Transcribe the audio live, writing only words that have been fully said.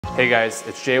Hey guys,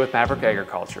 it's Jay with Maverick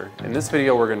Agriculture. In this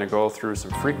video, we're going to go through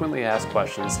some frequently asked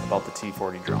questions about the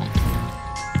T40 drone.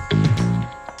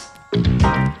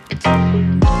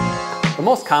 The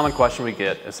most common question we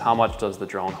get is how much does the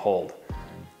drone hold?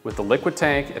 With the liquid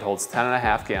tank, it holds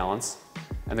 10.5 gallons,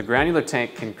 and the granular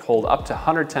tank can hold up to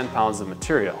 110 pounds of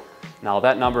material. Now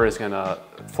that number is going to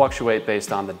fluctuate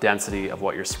based on the density of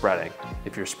what you're spreading.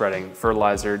 If you're spreading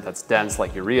fertilizer that's dense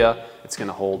like urea, it's going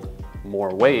to hold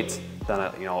more weight than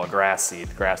a grass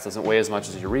seed. Grass doesn't weigh as much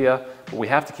as urea, but we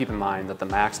have to keep in mind that the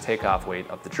max takeoff weight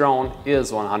of the drone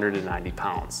is 190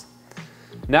 pounds.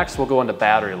 Next, we'll go into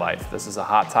battery life. This is a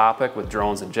hot topic with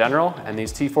drones in general, and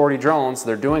these T40 drones,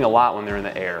 they're doing a lot when they're in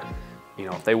the air.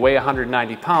 If they weigh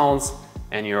 190 pounds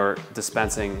and you're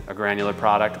dispensing a granular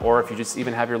product, or if you just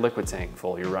even have your liquid tank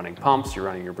full, you're running pumps, you're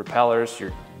running your propellers,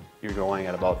 you're going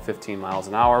at about 15 miles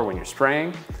an hour when you're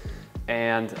spraying,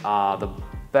 and the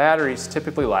batteries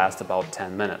typically last about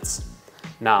 10 minutes.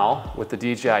 Now, with the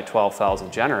DJI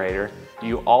 12,000 generator,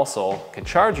 you also can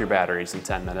charge your batteries in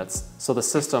 10 minutes, so the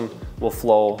system will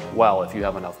flow well if you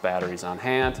have enough batteries on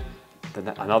hand.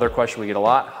 Another question we get a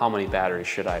lot, how many batteries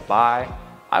should I buy?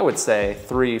 I would say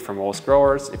 3 for most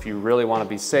growers. If you really want to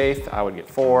be safe, I would get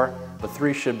 4, but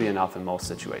 3 should be enough in most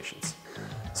situations.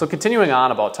 So continuing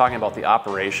on talking about the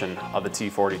operation of the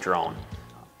T40 drone.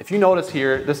 If you notice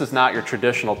here, this is not your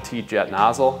traditional T-jet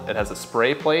nozzle. It has a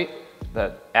spray plate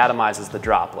that atomizes the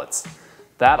droplets.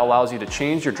 That allows you to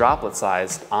change your droplet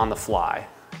size on the fly.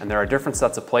 And there are different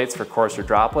sets of plates for coarser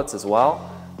droplets as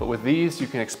well. But with these, you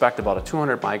can expect about a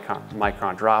 200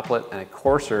 micron droplet, and a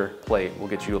coarser plate will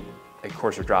get you a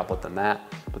coarser droplet than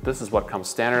that. But this is what comes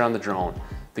standard on the drone.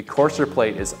 The coarser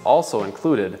plate is also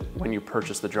included when you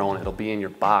purchase the drone. It'll be in your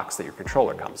box that your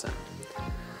controller comes in.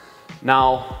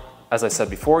 Now, as I said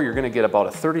before, you're going to get about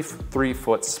a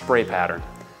 33-foot spray pattern.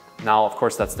 Now, of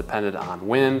course, that's dependent on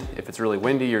wind. If it's really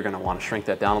windy, you're going to want to shrink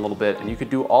that down a little bit, and you could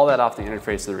do all that off the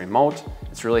interface of the remote.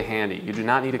 It's really handy. You do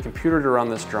not need a computer to run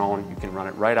this drone. You can run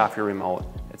it right off your remote.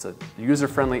 It's a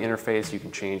user-friendly interface. You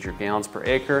can change your gallons per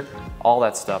acre, all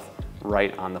that stuff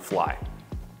right on the fly.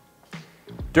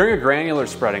 During a granular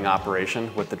spreading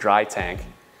operation with the dry tank,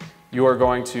 you are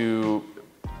going to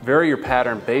vary your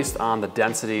pattern based on the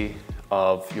density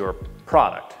of your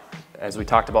product. As we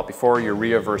talked about before,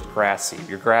 urea versus grass seed.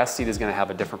 Your grass seed is going to have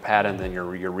a different pattern than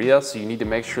your urea, so you need to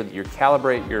make sure that you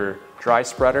calibrate your dry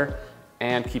spreader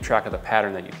and keep track of the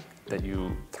pattern that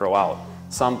you throw out.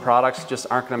 Some products just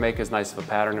aren't going to make as nice of a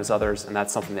pattern as others, and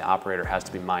that's something the operator has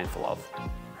to be mindful of.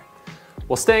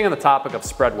 Well, staying on the topic of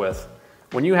spread width,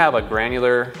 when you have a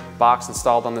granular box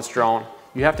installed on this drone,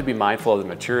 you have to be mindful of the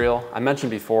material. I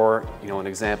mentioned before, an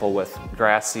example with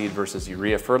grass seed versus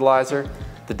urea fertilizer.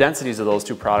 The densities of those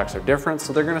two products are different,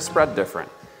 so they're going to spread different.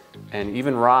 And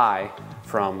even rye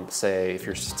from, say, if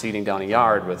you're seeding down a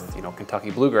yard with,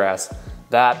 Kentucky bluegrass,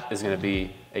 that is going to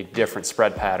be a different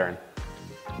spread pattern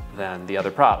than the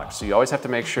other products. So you always have to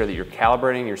make sure that you're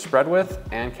calibrating your spread width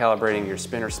and calibrating your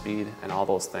spinner speed and all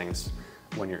those things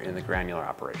when you're in the granular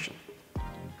operation.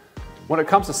 When it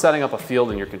comes to setting up a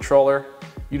field in your controller,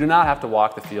 you do not have to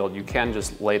walk the field. You can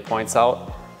just lay points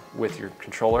out with your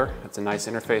controller. It's a nice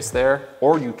interface there.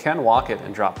 Or you can walk it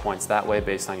and drop points that way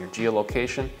based on your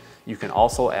geolocation. You can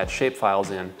also add shape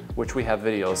files in, which we have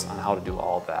videos on how to do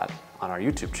all of that on our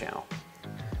YouTube channel.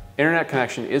 Internet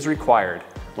connection is required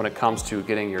when it comes to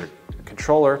getting your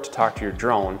controller to talk to your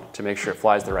drone to make sure it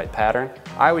flies the right pattern.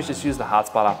 I always just use the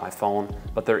hotspot off my phone,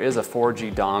 but there is a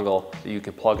 4G dongle that you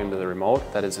can plug into the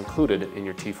remote that is included in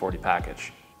your T40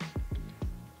 package.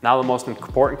 Now the most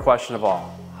important question of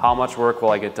all, how much work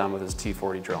will I get done with this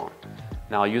T40 drone?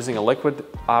 Now, using a liquid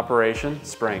operation,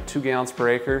 spraying 2 gallons per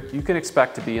acre, you can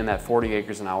expect to be in that 40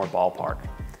 acres an hour ballpark.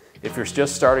 If you're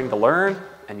just starting to learn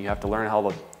and you have to learn how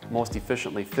to most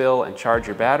efficiently fill and charge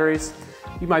your batteries,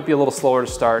 you might be a little slower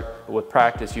to start, but with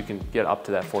practice you can get up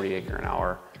to that 40 acre an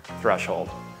hour threshold.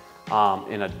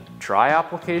 In a dry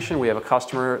application, we have a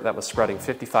customer that was spreading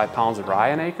 55 pounds of rye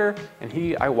an acre,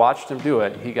 and I watched him do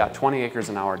it. He got 20 acres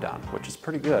an hour done, which is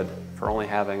pretty good for only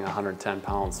having 110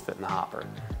 pounds fit in the hopper.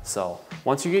 So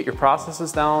once you get your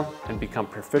processes down and become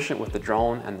proficient with the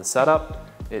drone and the setup,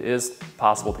 it is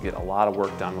possible to get a lot of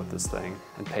work done with this thing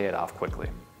and pay it off quickly.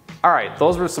 All right,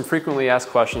 those were some frequently asked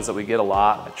questions that we get a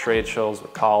lot at trade shows,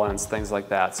 with call-ins, things like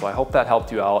that. So I hope that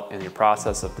helped you out in your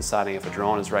process of deciding if a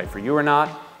drone is right for you or not.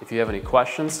 If you have any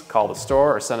questions, call the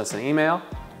store or send us an email.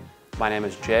 My name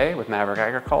is Jay with Maverick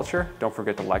Agriculture. Don't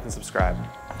forget to like and subscribe.